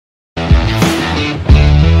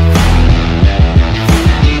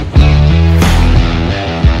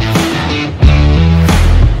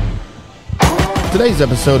Today's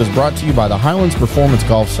episode is brought to you by the Highlands Performance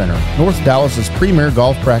Golf Center, North Dallas's premier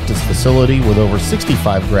golf practice facility with over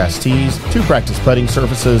 65 grass tees, 2 practice putting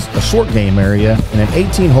surfaces, a short game area, and an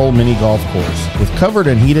 18-hole mini golf course. With covered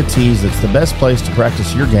and heated tees, it's the best place to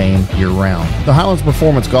practice your game year-round. The Highlands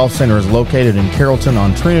Performance Golf Center is located in Carrollton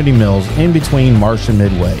on Trinity Mills, in between Marsh and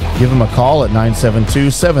Midway. Give them a call at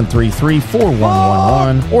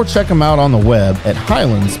 972-733-4111 or check them out on the web at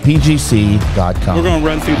highlandspgc.com. We're going to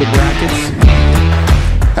run through the brackets.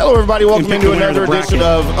 Hello, everybody. Welcome into another edition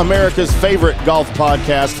of America's favorite golf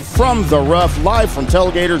podcast, From the Rough, live from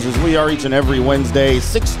Tailgaters, as we are each and every Wednesday,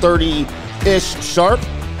 6:30-ish sharp.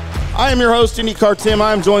 I am your host, IndyCar Tim.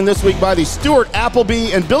 I am joined this week by the Stuart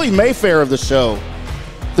Appleby and Billy Mayfair of the show,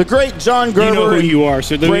 the great John Gerber. You know who you are,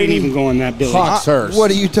 so don't even go on that, Billy. Hawkshurst.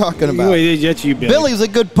 What are you talking about? That's you, Billy. Billy's a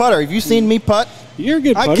good putter. Have you seen me putt? You're a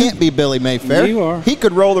good putter. I can't be Billy Mayfair. You are. He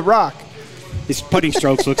could roll the rock. His putting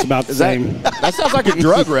strokes looks about the same. That sounds like a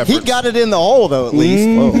drug reference. He got it in the hole, though, at least.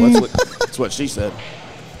 Whoa, that's what she said.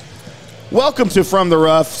 Welcome to From the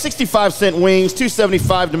Rough. 65-cent wings,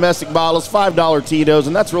 $2.75 domestic bottles, $5 Tito's,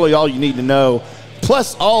 and that's really all you need to know.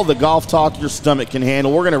 Plus all the golf talk your stomach can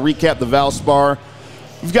handle. We're going to recap the Valspar.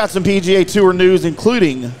 We've got some PGA Tour news,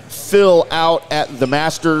 including Phil out at the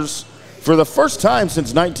Masters for the first time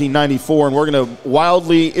since 1994, and we're going to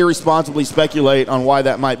wildly, irresponsibly speculate on why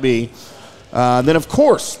that might be. Then, of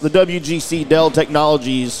course, the WGC Dell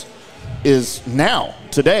Technologies is now,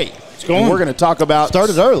 today. It's going. And we're going to talk about...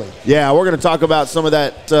 Started early. Yeah, we're going to talk about some of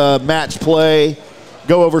that match play,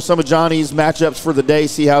 go over some of Johnny's matchups for the day,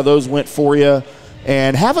 see how those went for you,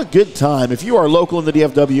 and have a good time. If you are local in the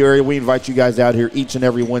DFW area, we invite you guys out here each and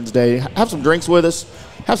every Wednesday. Have some drinks with us,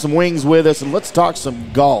 have some wings with us, and let's talk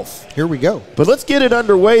some golf. Here we go. But let's get it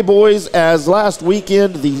underway, boys, as last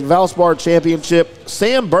weekend, the Valspar Championship,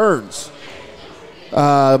 Sam Burns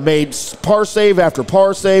made par save after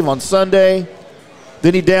par save on Sunday.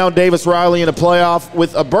 Then he downed Davis Riley in a playoff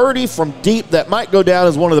with a birdie from deep that might go down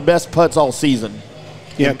as one of the best putts all season.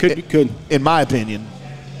 Yeah, could. In my opinion,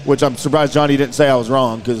 which I'm surprised Johnny didn't say I was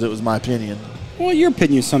wrong because it was my opinion. Well, your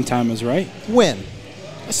opinion sometimes is right. When?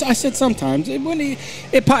 I said sometimes. It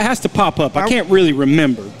has to pop up. I can't really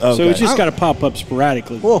remember. Okay. So it's just got to pop up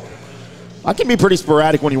sporadically. Well, I can be pretty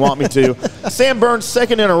sporadic when you want me to. Sam Burns,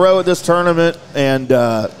 second in a row at this tournament, and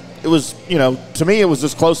it was, to me, it was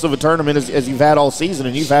as close of a tournament as you've had all season,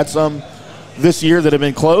 and you've had some this year that have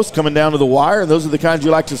been close, coming down to the wire, and those are the kinds you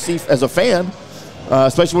like to see as a fan,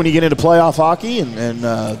 especially when you get into playoff hockey and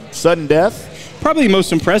sudden death. Probably the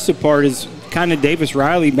most impressive part is kind of Davis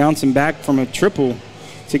Riley bouncing back from a triple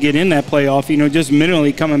to get in that playoff, just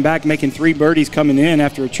mentally coming back, making 3 birdies coming in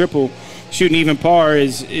after a triple. Shooting even par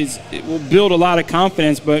it will build a lot of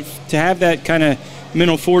confidence, but to have that kind of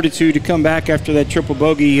mental fortitude to come back after that triple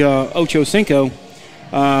bogey Ocho Cinco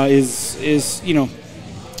is good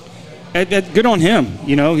on him.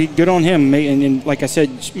 Good on him. And like I said,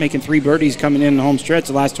 making 3 birdies coming in the home stretch,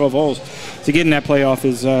 the last 12 holes, to get in that playoff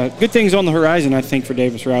is good things on the horizon, I think, for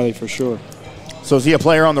Davis Riley for sure. So is he a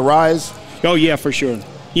player on the rise? Oh yeah, for sure.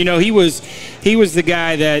 He was the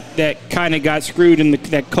guy that kind of got screwed in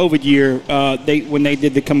that COVID year. When they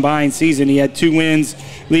did the combined season, he had 2 wins,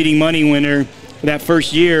 leading money winner that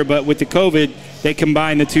first year. But with the COVID, they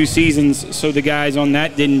combined the 2 seasons, so the guys on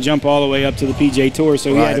that didn't jump all the way up to the PGA Tour.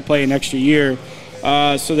 So he had to play an extra year.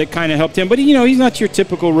 So that kind of helped him. But he's not your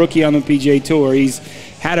typical rookie on the PGA Tour. He's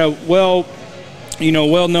had a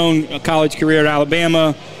well-known college career at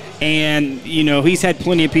Alabama. And, he's had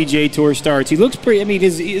plenty of PGA Tour starts. He looks pretty,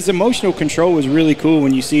 his emotional control was really cool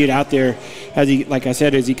when you see it out there, as he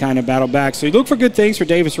kind of battled back. So you look for good things for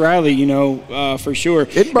Davis Riley, for sure.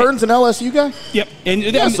 Isn't Burns an LSU guy? Yep.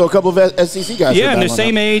 And so a couple of SEC guys. Yeah, and the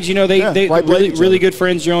same age, they really good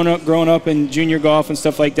friends growing up in junior golf and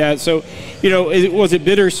stuff like that. So, was it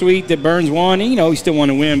bittersweet that Burns won? He still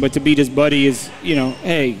want to win, but to beat his buddy is,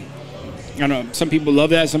 hey, I don't know, some people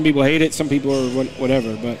love that, some people hate it, some people are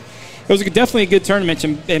whatever, but it was definitely a good tournament,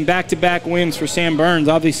 and back-to-back wins for Sam Burns.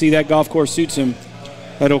 Obviously, that golf course suits him,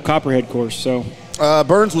 that old Copperhead course. So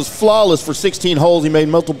Burns was flawless for 16 holes. He made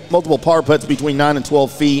multiple par putts between 9 and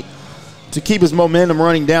 12 feet to keep his momentum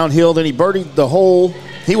running downhill. Then he birdied the hole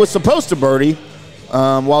he was supposed to birdie,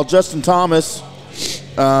 while Justin Thomas,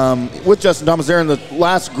 they're in the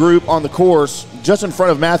last group on the course, just in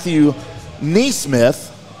front of Matthew Neesmith,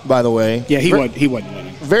 by the way. Yeah, he wasn't winning.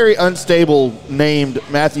 Very unstable named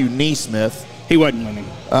Matthew Neesmith. He wasn't winning.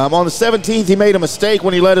 On the 17th, he made a mistake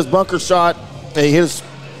when he let his bunker shot. He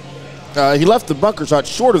left the bunker shot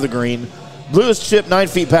short of the green, blew his chip 9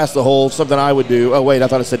 feet past the hole, something I would do. Oh, wait, I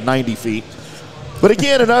thought it said 90 feet. But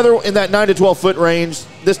again, another in that 9 to 12 foot range.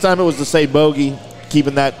 This time it was to say bogey,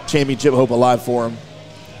 keeping that championship hope alive for him.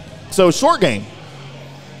 So short game.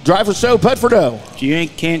 Drive for show, putt for dough. If you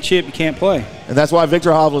can't chip, you can't play. And that's why Victor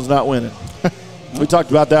Hovland's not winning. We talked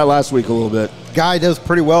about that last week a little bit. Guy does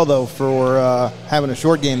pretty well, though, for having a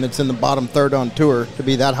short game that's in the bottom third on tour. To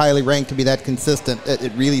be that highly ranked, to be that consistent,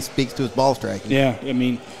 it really speaks to his ball striking. Yeah, I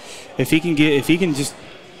mean, if he can just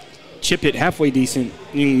chip it halfway decent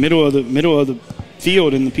in the middle of the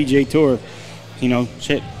field in the PGA Tour,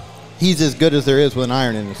 shit. He's as good as there is with an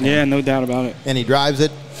iron in his hand. Yeah, no doubt about it. And he drives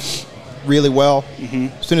it really well. Mm-hmm.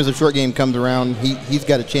 As soon as the short game comes around, he's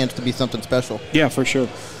got a chance to be something special. Yeah, for sure.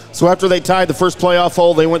 So after they tied the first playoff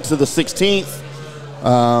hole, they went to the 16th.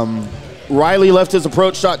 Riley left his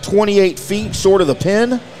approach shot 28 feet short of the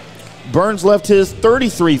pin. Burns left his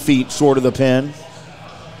 33 feet short of the pin.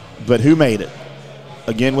 But who made it?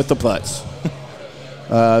 Again with the putts.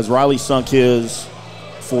 As Riley sunk his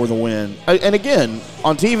for the win. And again,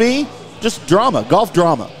 on TV, just drama, golf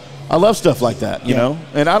drama. I love stuff like that, you know.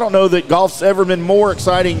 And I don't know that golf's ever been more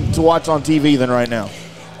exciting to watch on TV than right now.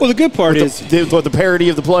 Well, the good part is the parody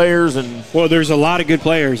of the players and there's a lot of good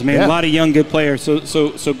players, man. Yeah. A lot of young good players.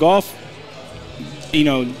 So golf, in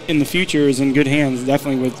the future is in good hands,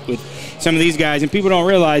 definitely with some of these guys. And people don't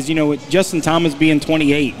realize, with Justin Thomas being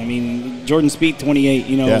 28, I mean, Jordan Spieth 28,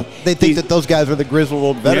 Yeah. They think that those guys are the grizzled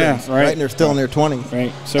old veterans, right? And they're still in their 20s.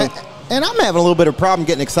 Right. So. And I'm having a little bit of problem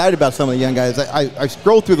getting excited about some of the young guys. I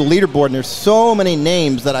scroll through the leaderboard, and there's so many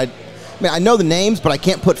names that I know the names, but I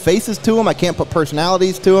can't put faces to them. I can't put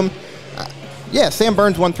personalities to them. Sam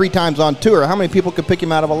Burns won 3 times on tour. How many people could pick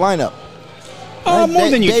him out of a lineup? More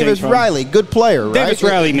than you think. Davis Riley, good player, right? Davis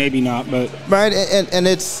Riley, maybe not, but right. And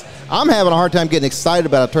I'm having a hard time getting excited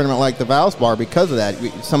about a tournament like the Valspar because of that.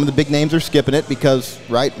 Some of the big names are skipping it because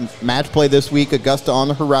match play this week, Augusta on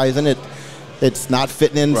the horizon. It's not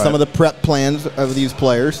fitting in some of the prep plans of these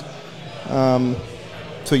players.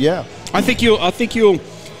 So yeah, I think you'll.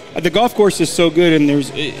 The golf course is so good, and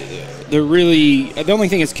they're really the only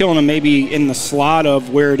thing that's killing them maybe in the slot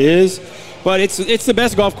of where it is, but it's the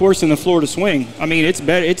best golf course in the Florida swing. I mean, it's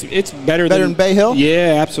better. It's better than Bay Hill.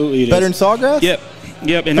 Yeah, absolutely. Better than Sawgrass.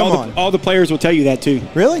 Yep. And all the players will tell you that too.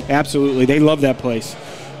 Really? Absolutely. They love that place.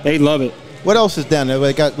 They love it. What else is down there?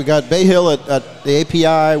 We got Bay Hill at the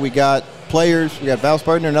API. We got Players. We got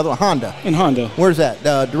Valspar and another one, Honda. In Honda. Where's that?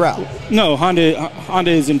 Doral. No,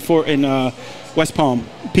 Honda is in West Palm,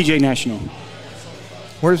 PGA National.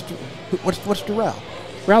 What's Doral?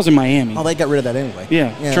 Doral's in Miami. Oh, they got rid of that anyway.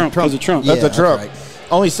 Yeah. Trump. Because of Trump. That's a Trump. Right.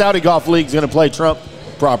 Only Saudi Golf League's going to play Trump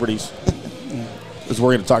properties. Because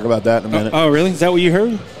we're going to talk about that in a minute. Oh, really? Is that what you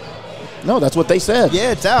heard? No, that's what they said.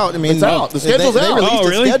 Yeah, it's out. I mean, it's out. The schedule's out. They released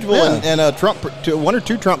really? the schedule, and Trump, 1 or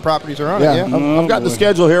 2 Trump properties are on it. Yeah, I've got the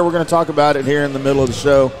schedule here. We're going to talk about it here in the middle of the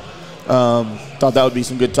show. Thought that would be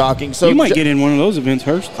some good talking. So you might get in one of those events,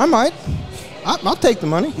 Hurst. I might. I'll take the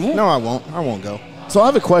money. Yeah. No, I won't. I won't go. So I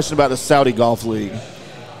have a question about the Saudi Golf League,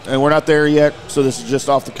 and we're not there yet. So this is just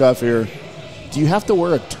off the cuff here. Do you have to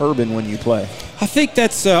wear a turban when you play? I think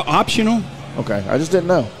that's optional. Okay, I just didn't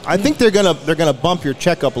know. I think they're gonna bump your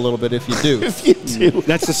check up a little bit if you do. If you do,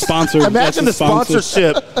 that's the sponsor. Imagine the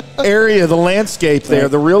sponsorship area, the landscape there,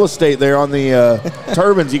 the real estate there on the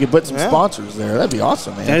turbans. You could put some sponsors there. That'd be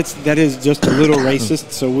awesome, man. That is just a little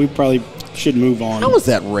racist. So we probably should move on. How is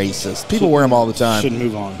that racist? People wear them all the time. Should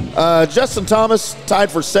move on. Justin Thomas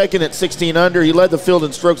tied for second at 16 under. He led the field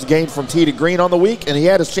in strokes gained from tee to green on the week, and he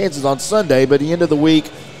had his chances on Sunday, but he ended the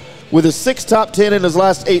week with his 6 top 10 in his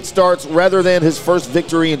last 8 starts rather than his first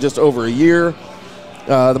victory in just over a year.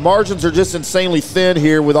 The margins are just insanely thin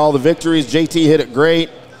here with all the victories. JT hit it great,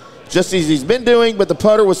 just as he's been doing, but the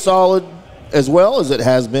putter was solid as well as it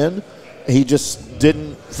has been. He just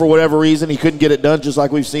didn't, for whatever reason, he couldn't get it done, just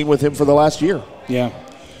like we've seen with him for the last year. Yeah.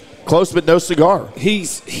 Close but no cigar.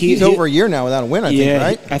 He's over a year now without a win, I think,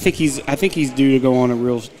 right? I think he's due to go on a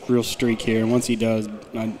real streak here, and once he does,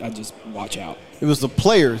 I just watch out. It was the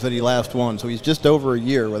Players that he last won, so he's just over a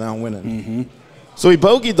year without winning. Mm-hmm. So he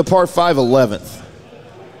bogeyed the par 5 11th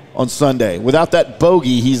on Sunday. Without that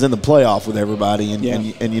bogey, he's in the playoff with everybody,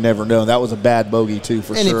 and you never know. That was a bad bogey, too,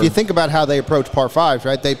 for sure. And if you think about how they approach par 5s,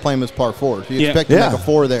 right, they play them as par 4s. You expect to make a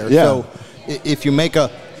 4 there. Yeah. So if you make a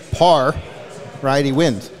par, right, he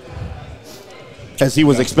wins. As he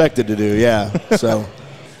was expected to do, yeah. So,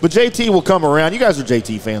 but JT will come around. You guys are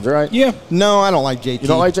JT fans, right? Yeah. No, I don't like JT. You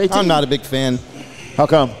don't like JT? I'm not a big fan. How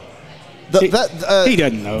come? He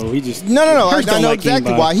doesn't know. He just no. I know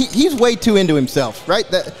exactly why. He's way too into himself, right?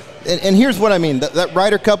 And here's what I mean. That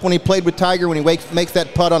Ryder Cup when he played with Tiger, when he makes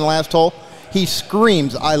that putt on the last hole, he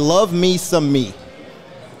screams, "I love me some me."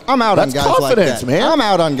 I'm out That's on guys like confidence, that. man. I'm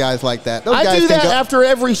out on guys like that. Those I guys do can that go, after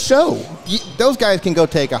every show. Those guys can go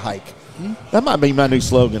take a hike. That might be my new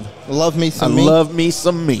slogan. Love me I some me. love me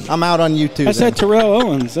some me. I'm out on you too. That's then. that Terrell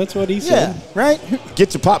Owens. That's what he Yeah, said. right?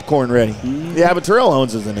 Get your popcorn ready. Yeah, but Terrell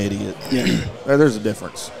Owens is an idiot. Yeah. There's a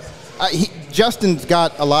difference. Justin's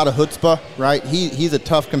got a lot of chutzpah, right? He's a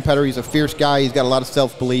tough competitor. He's a fierce guy. He's got a lot of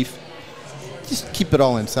self-belief. Just keep it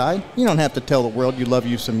all inside. You don't have to tell the world you love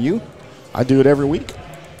you some you. I do it every week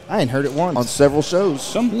I ain't heard it once. on several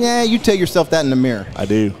shows. Yeah, you tell yourself that in the mirror. I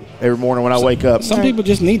do. Every morning when I wake up. Some people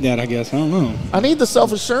just need that, I guess. I don't know. I need the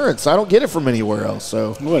self-assurance. I don't get it from anywhere else.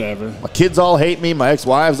 So Whatever. my kids all hate me. My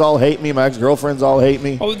ex-wives all hate me. My ex-girlfriends all hate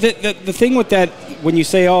me. Oh, the thing with that, when you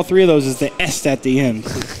say all three of those, is the S at the end.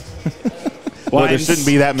 Well, there shouldn't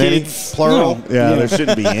be that many. Kids. Plural? No. Yeah, there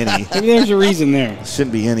shouldn't be any. Maybe there's a reason there.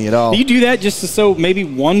 Shouldn't be any at all. Do you do that just so maybe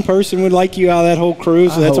one person would like you out of that whole crew?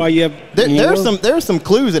 So that's hope- why you have There's some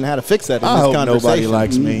clues in how to fix that in I this hope conversation. nobody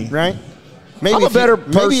likes me. Right? Maybe I'm a if you- better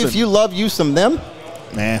Maybe person. if you love you some them.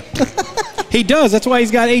 Nah. He does. That's why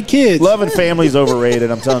he's got 8 kids. Love and family's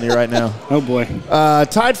overrated, I'm telling you right now. Oh, boy.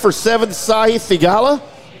 Tied for 7th, Sahi Thigala,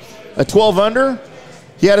 a 12 under.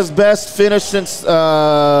 He had his best finish since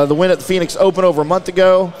the win at the Phoenix Open over a month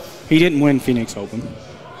ago. He didn't win Phoenix Open.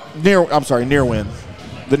 Near win.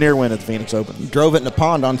 The near win at the Phoenix Open. Drove it in the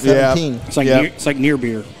pond on 17. It's like Yeah. it's like near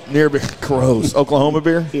beer. Near beer. Gross. Oklahoma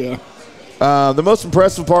beer. Yeah. The most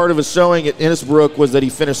impressive part of his showing at Innisbrook was that he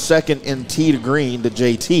finished second in tee to green to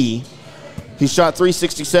JT. He shot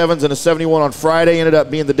 367s and a 71 on Friday, ended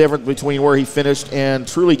up being the difference between where he finished and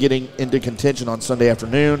truly getting into contention on Sunday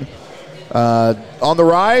afternoon. On the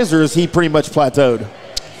rise, or is he pretty much plateaued?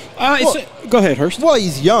 Go ahead, Hurst. Well,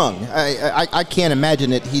 he's young. I can't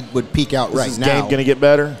imagine that he would peak out right Is his now. game going to get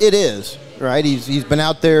better? It is, right? He's been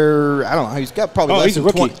out there, I don't know, he's got probably less he's a than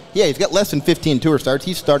rookie. 20. Yeah, he's got less than 15 tour starts.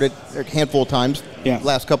 He's started a handful of times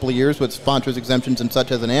last couple of years with sponsors exemptions and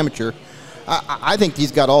such as an amateur. I think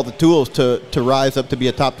he's got all the tools to rise up to be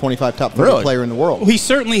a top 25, top 30 Really? player in the world. Well, he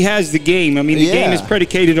certainly has the game. I mean, the game is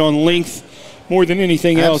predicated on length more than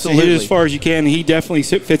anything else. And hit it as far as you can. He definitely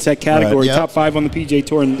fits that category. Yep. Top 5 on the PGA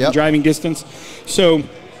Tour in driving distance. So,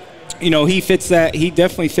 he fits that. He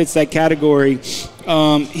definitely fits that category.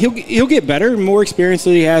 He'll get better, more experience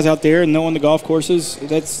that he has out there and knowing the golf courses.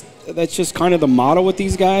 That's just kind of the model with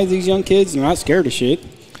these guys, these young kids. They're not scared of shit.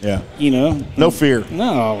 Yeah. No fear.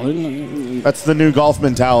 No. That's the new golf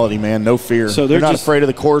mentality, man. No fear. So they're not just afraid of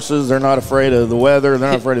the courses. They're not afraid of the weather. They're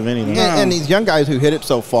not afraid of anything. And these young guys who hit it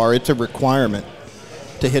so far, it's a requirement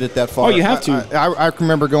to hit it that far. Oh, you have to. I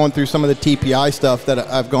remember going through some of the TPI stuff that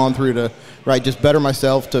I've gone through to just better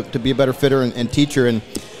myself, to be a better fitter and teacher. And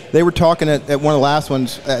they were talking at one of the last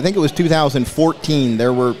ones, I think it was 2014,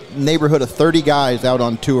 there were neighborhood of 30 guys out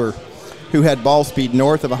on tour who had ball speed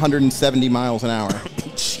north of 170 miles an hour.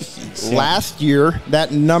 Last year,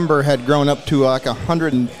 that number had grown up to like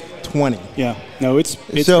 120. Yeah. No, it's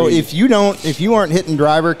so crazy. if you aren't hitting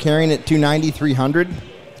driver carrying it 290, 300,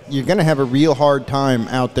 you're going to have a real hard time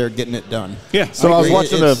out there getting it done. Yeah. So I was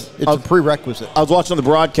watching it's a prerequisite. I was watching the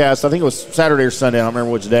broadcast. I think it was Saturday or Sunday. I don't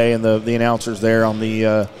remember which day. And the announcers there on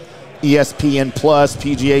the ESPN Plus,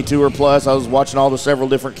 PGA Tour Plus. I was watching all the several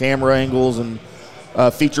different camera angles and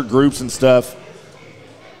feature groups and stuff.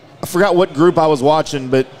 I forgot what group I was watching,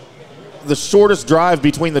 but the shortest drive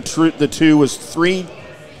between the two was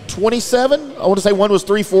 327. I want to say one was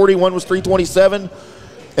 340, one was 327.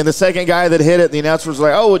 And the second guy that hit it, the announcer was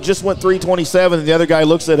like, "Oh, it just went 327." And the other guy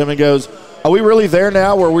looks at him and goes, "Are we really there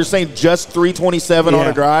now where we're saying just 327 on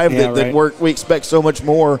a drive that we expect so much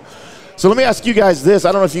more?" So let me ask you guys this.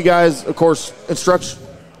 I don't know if you guys, of course,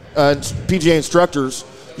 PGA instructors,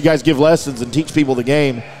 you guys give lessons and teach people the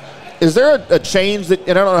game. Is there a change that,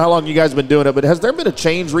 and I don't know how long you guys have been doing it, but has there been a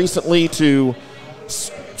change recently to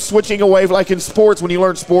switching away, like in sports, when you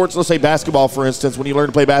learn sports, let's say basketball, for instance, when you learn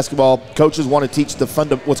to play basketball, coaches want to teach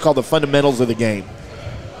what's called the fundamentals of the game.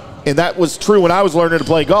 And that was true when I was learning to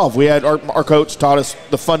play golf. We had our coach taught us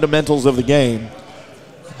the fundamentals of the game.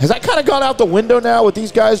 Has that kind of gone out the window now with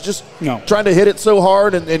these guys just trying to hit it so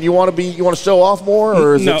hard and you want to show off more,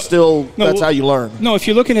 or is it still that's how you learn? No, if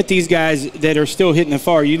you're looking at these guys that are still hitting it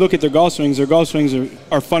far, you look at their golf swings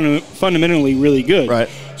are fundamentally really good. Right.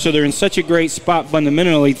 So they're in such a great spot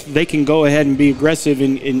fundamentally, they can go ahead and be aggressive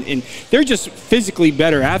and they're just physically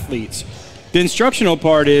better athletes. The instructional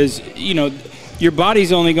part is, your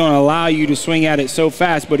body's only going to allow you to swing at it so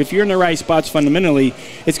fast, but if you're in the right spots fundamentally,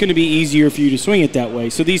 it's going to be easier for you to swing it that way.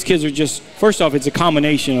 So these kids are just, first off, it's a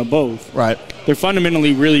combination of both. Right. They're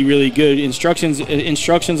fundamentally really, really good. Instruction's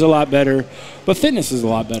a lot better, but fitness is a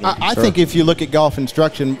lot better. I think if you look at golf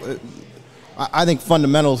instruction, I think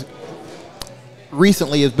fundamentals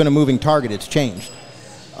recently has been a moving target. It's changed.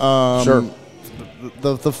 Sure.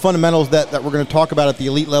 The fundamentals that we're going to talk about at the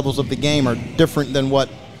elite levels of the game are different than what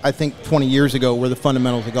I think 20 years ago were the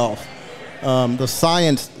fundamentals of golf. The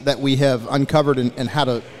science that we have uncovered in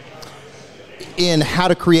how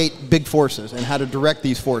to create big forces and how to direct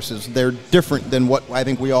these forces, they're different than what I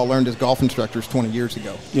think we all learned as golf instructors 20 years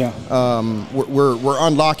ago. Yeah. We're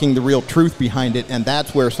unlocking the real truth behind it, and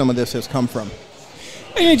that's where some of this has come from.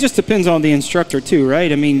 And it just depends on the instructor too,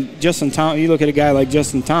 right? I mean, you look at a guy like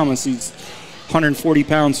Justin Thomas, he's 140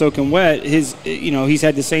 pounds soaking wet. He's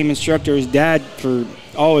had the same instructor as dad for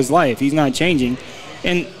all his life. He's not changing.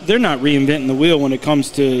 And they're not reinventing the wheel when it comes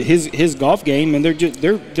to his golf game, and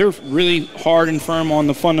they're really hard and firm on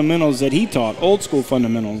the fundamentals that he taught, old school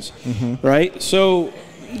fundamentals, right? So,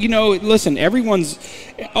 listen,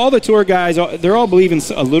 all the tour guys, they're all believing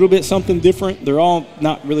a little bit something different. They're all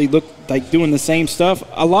not really doing the same stuff.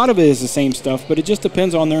 A lot of it is the same stuff, but it just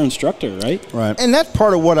depends on their instructor, right? Right. And that's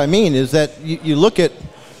part of what I mean is that you look at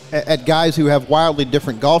guys who have wildly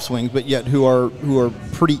different golf swings, but yet who are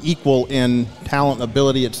pretty equal in talent,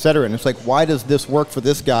 ability, etc. And it's like, why does this work for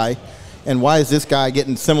this guy, and why is this guy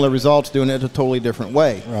getting similar results doing it a totally different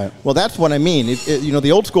way? Right. Well, that's what I mean.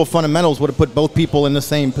 The old school fundamentals would have put both people in the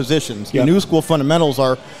same positions. Yep. The new school fundamentals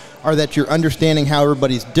are that you're understanding how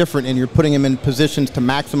everybody's different and you're putting them in positions to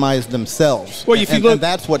maximize themselves. Well, if you look, and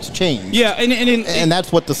that's what's changed. Yeah, and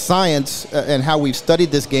that's what the science and how we've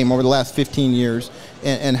studied this game over the last 15 years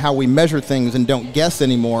and how we measure things and don't guess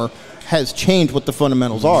anymore has changed what the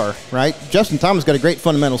fundamentals are, right? Justin Thomas got a great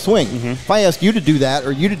fundamental swing. If I ask you to do that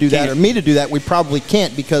or you to do that or me to do that, we probably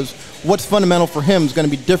can't, because what's fundamental for him is going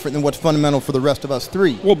to be different than what's fundamental for the rest of us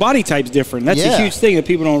three. Well, body type's different. That's a huge thing that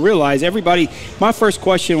people don't realize. My first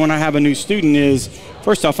question when I have a new student is,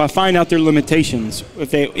 first off, I find out their limitations. If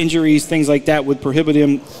they have injuries, things like that would prohibit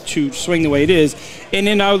them to swing the way it is. And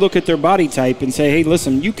then I would look at their body type and say, hey,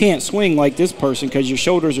 listen, you can't swing like this person because your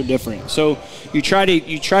shoulders are different. So you try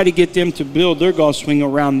to get them to build their golf swing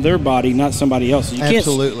around their body, not somebody else's.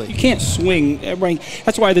 Absolutely. You can't swing.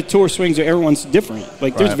 That's why the tour swings everyone's different.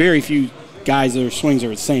 There's very few guys their swings are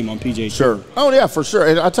the same on PGA Tour. Sure. Oh, yeah, for sure.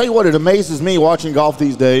 And I'll tell you what, it amazes me watching golf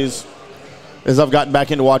these days, as I've gotten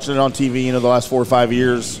back into watching it on TV, the last 4 or 5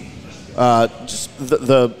 years, just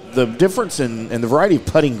the difference in the variety of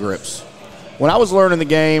putting grips. When I was learning the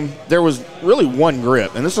game, there was really one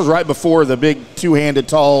grip, and this was right before the big two-handed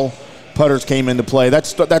tall putters came into play. That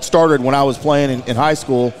started when I was playing in high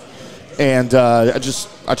school, and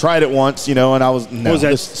I tried it once, and I was what was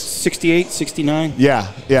that, 68, 69? Yeah,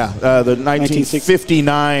 the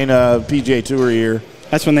 1959 PGA Tour year.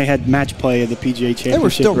 That's when they had match play of the PGA Championship. They were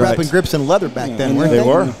still wrapping grips in leather back then, weren't they? They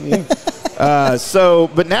were. Yeah.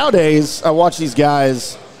 But nowadays I watch these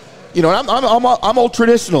guys. I'm old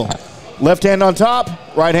traditional. Left hand on top,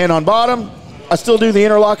 right hand on bottom. I still do the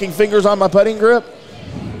interlocking fingers on my putting grip.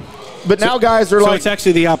 But now guys are so like. It's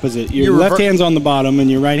actually the opposite. Your left hand's on the bottom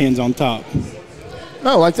and your right hand's on top.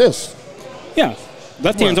 No, like this. Yeah,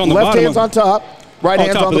 left hand's on the bottom. Left hand's on top. Right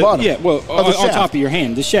hand's on the bottom. Yeah, well, on top of your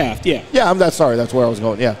hand, the shaft, yeah. Yeah, that's where I was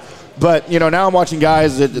going, yeah. But, now I'm watching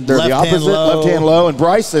guys that they're Left the hand opposite, low. left hand low. And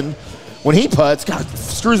Bryson, when he putts, God,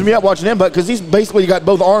 screws me up watching him putt because he's basically got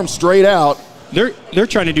both arms straight out. They're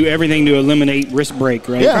trying to do everything to eliminate wrist break,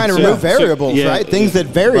 right? Yeah, trying to remove variables, right? Things that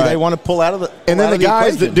vary, Right. they want to pull out of the. And then the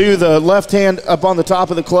guys that do the left hand up on the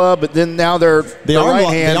top of the club, but then now they're the right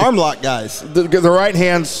hand. arm lock guys. The right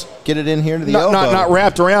hand's Get it in here to the not, elbow. not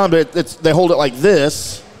wrapped around, but they hold it like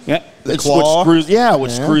this. Yeah. Which claw. screws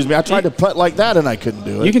me. I tried to putt like that and I couldn't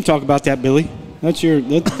do it. You can talk about that, Billy. Is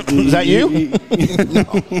that you?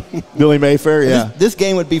 Billy Mayfair, yeah. This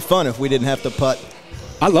game would be fun if we didn't have to putt.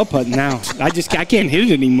 I love putting now. I can't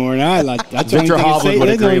hit it anymore. Now that's the Victor Hovland would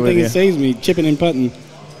agree with thing you. that saves me, chipping and putting.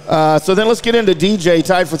 So then let's get into DJ,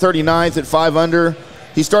 tied for 39th at 5 under.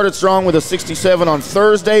 He started strong with a 67 on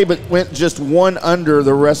Thursday, but went just 1 under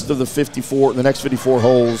the rest of the next 54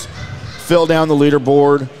 holes. Fell down the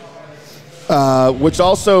leaderboard, which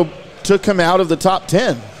also took him out of the top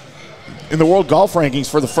 10 in the world golf rankings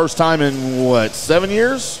for the first time in, 7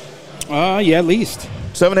 years? Yeah, at least.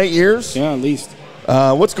 7, 8 years? Yeah, at least.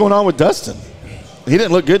 What's going on with Dustin? He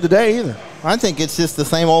didn't look good today either. I think it's just the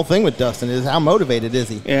same old thing with Dustin. Is how motivated is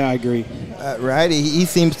he? Yeah, I agree. Right? He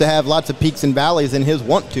seems to have lots of peaks and valleys in his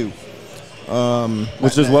want to.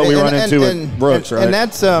 Which is what we run into at Brooks, right? And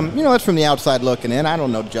that's that's from the outside looking in. I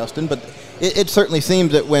don't know Justin, but it certainly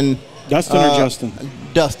seems that when Dustin or Justin?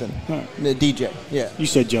 Dustin, Right. DJ, yeah. You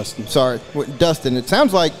said Justin. Sorry, Dustin. It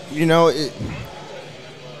sounds like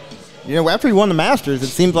after he won the Masters, it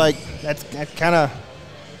seems like that's kind of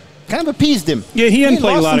kind of appeased him. Yeah, he hadn't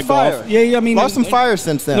played a lot of golf. Fire. Yeah, I mean, lost some fire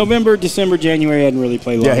since then. November, December, January, hadn't really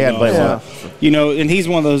played a lot of golf. Yeah, he hadn't played a lot. You know, and he's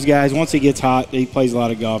one of those guys. Once he gets hot, he plays a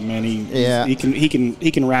lot of golf, man. He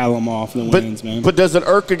can rattle them off the wins, man. But does it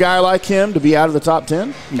irk a guy like him to be out of the top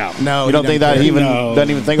 10? No, You don't think that he doesn't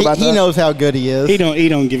even think about that? He knows how good he is. He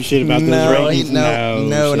don't give a shit about those ratings.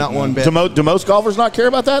 No, not one bit. Do most golfers not care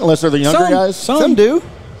about that unless they're the younger guys? Some do.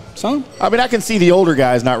 Some. I mean, I can see the older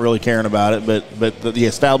guys not really caring about it, but the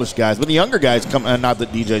established guys. But the younger guys come. Not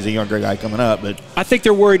that DJ's a younger guy coming up, but I think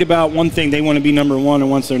they're worried about one thing. They want to be number one,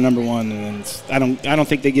 and once they're number one, and then I don't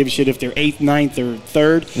think they give a shit if they're 8th, 9th, or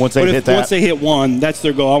 3rd. Once they hit one, that's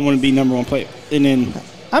their goal. I want to be number one player. And then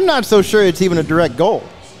I'm not so sure it's even a direct goal.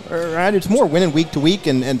 Right? It's more winning week to week,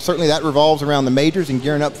 and certainly that revolves around the majors and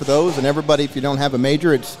gearing up for those. And everybody, if you don't have a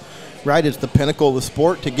major, it's the pinnacle of the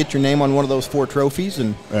sport to get your name on one of those 4 trophies.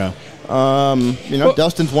 And yeah.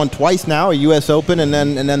 Dustin's won twice now, a U.S. Open and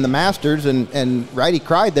then the Masters, and he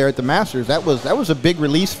cried there at the Masters. That was a big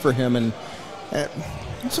release for him, and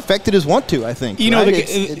it's affected his want-to, I think. You know, right?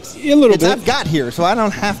 a little bit. I've got here, so I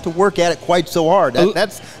don't have to work at it quite so hard.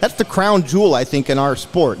 That's the crown jewel, I think, in our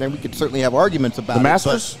sport, and we could certainly have arguments about the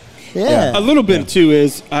Masters. Yeah, a little bit too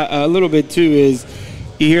is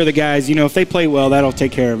you hear the guys, you know, if they play well, that'll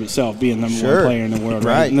take care of itself, being number one player in the world,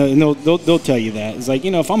 right? And they'll tell you that. It's like,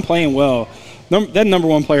 you know, if I'm playing well, that number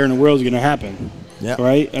one player in the world is going to happen,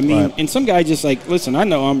 right? I mean, and some guy just like, listen, I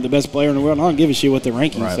know I'm the best player in the world, and I don't give a shit what the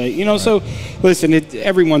rankings say. You know, so, listen,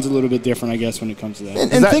 everyone's a little bit different, I guess, when it comes to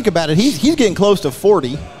that. And think about it. He's getting close to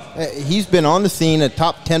 40. He's been on the scene, a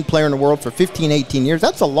top 10 player in the world for 15, 18 years.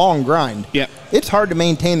 That's a long grind. Yeah. It's hard to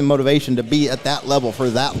maintain the motivation to be at that level for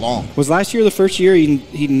that long. Was last year the first year he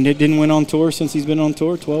didn't win on tour since he's been on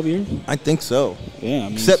tour, 12 years? I think so. Yeah. I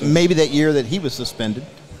mean, except maybe that year that he was suspended.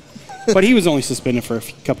 But he was only suspended for a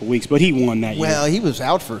couple weeks, but he won that year. Well, he was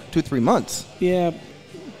out for 2-3 months. Yeah.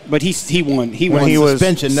 But he won. He when won. he was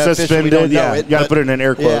suspension. Suspended, you got to put it in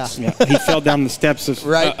air quotes. Yeah. He fell down the steps of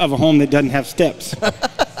a home that doesn't have steps.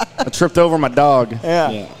 I tripped over my dog.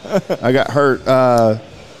 Yeah. I got hurt.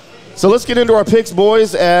 So let's get into our picks,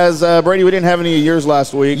 boys. As Brady, we didn't have any of yours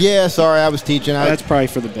last week. Yeah, sorry, I was teaching. That's probably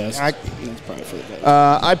for the best.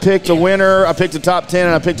 I picked a winner. I picked a top 10,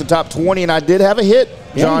 and I picked a top 20, and I did have a hit,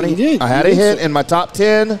 Johnny. Yeah, you did. I had a hit in my top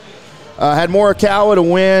 10. I had Morikawa to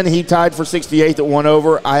win. He tied for 68th at 1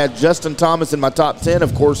 over. I had Justin Thomas in my top 10.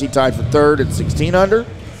 Of course, he tied for 3rd at 16 under.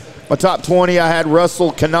 My top 20, I had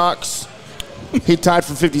Russell Knox. He tied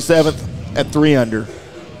for 57th at 3 under.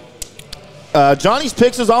 Johnny's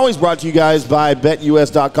Picks is always brought to you guys by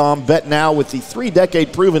BetUS.com. Bet now with the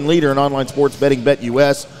 3-decade proven leader in online sports betting,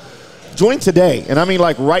 BetUS. Join today, and I mean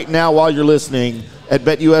like right now while you're listening, at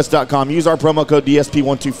BetUS.com. Use our promo code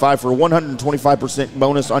DSP125 for a 125%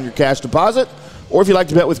 bonus on your cash deposit. Or if you like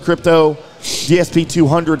to bet with crypto,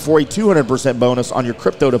 DSP200 for a 200% bonus on your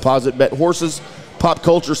crypto deposit. Bet horses, pop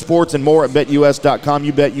culture, sports, and more at BetUS.com.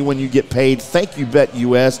 You bet you when you get paid. Thank you,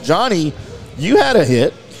 BetUS. Johnny, you had a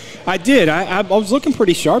hit. I did. I was looking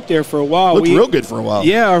pretty sharp there for a while. Looked real good for a while.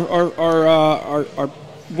 Yeah, our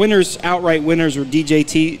winners, outright winners, were DJ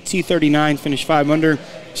T39, finished 5 under.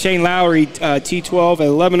 Shane Lowry, T12 at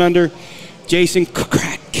 11 under. Jason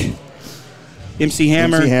Crack, MC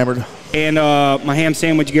Hammered. And my ham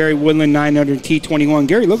sandwich, Gary Woodland, 9 under, T21.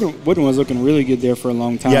 Gary Woodland was looking really good there for a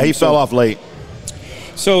long time. Yeah, he fell off late.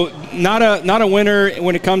 So not a winner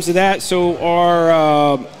when it comes to that. So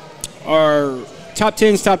our top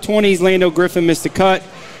 10s, top 20s, Lando Griffin missed the cut.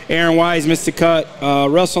 Aaron Wise missed the cut.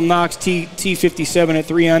 Russell Knox, T57 at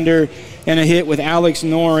 3 under. And a hit with Alex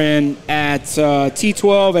Noren at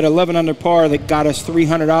T12 at 11 under par that got us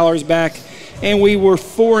 $300 back. And we were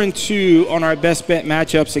 4-2 on our best bet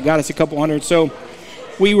matchups that got us a couple hundred. So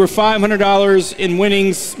we were $500 in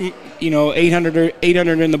winnings, you know, 800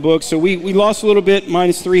 in the book. So we lost a little bit,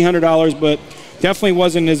 minus $300, but definitely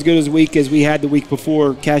wasn't as good as week as we had the week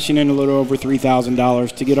before, cashing in a little over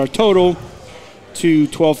 $3,000 to get our total to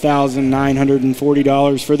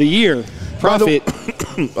 $12,940 for the year. Profit.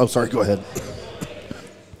 Oh, sorry. Go ahead.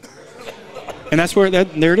 And that's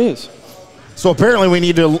there it is. So apparently we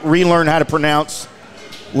need to relearn how to pronounce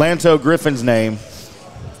Lanto Griffin's name. It's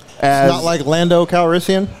not like Lando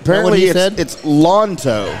Calrissian? Apparently it's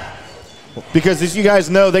Lanto. Because as you guys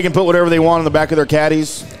know, they can put whatever they want on the back of their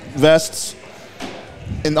caddies, vests.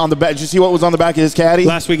 And on the back, did you see what was on the back of his caddy?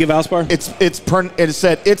 Last week at Valspar? It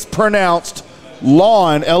said it's pronounced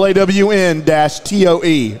Lawn, LAWN-TOE.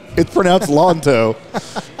 It's pronounced Lanto,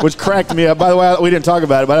 which cracked me up. By the way, we didn't talk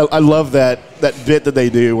about it, but I love that bit that they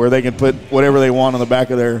do where they can put whatever they want on the back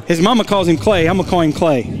of their... His mama calls him Clay. I'm going to call him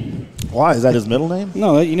Clay. Why? Is that his middle name?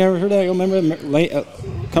 No, you never heard that? You remember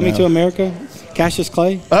Coming to America? Cassius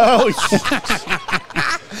Clay? Oh,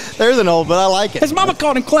 There's an old, but I like it. His mama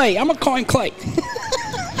called him Clay. I'm going to call him Clay.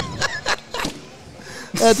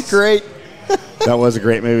 That's great. that was a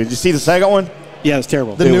great movie. Did you see the second one? Yeah, it was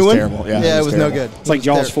terrible. The It new was one? terrible. Yeah, Yeah, it it was was terrible. no good. It's like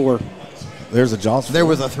Jaws 4. There's a Jaws. There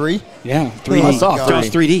was a 3? Yeah, 3D. I saw Jaws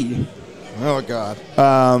 3D. Oh,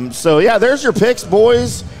 God. So, yeah, there's your picks,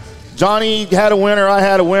 boys. Johnny had a winner. I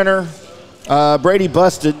had a winner. Brady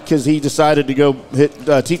busted because he decided to go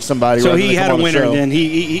teach somebody. So rather he than had come a on the winner show. then.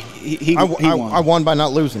 He I won. won by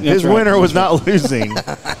not losing. His right. winner was not losing.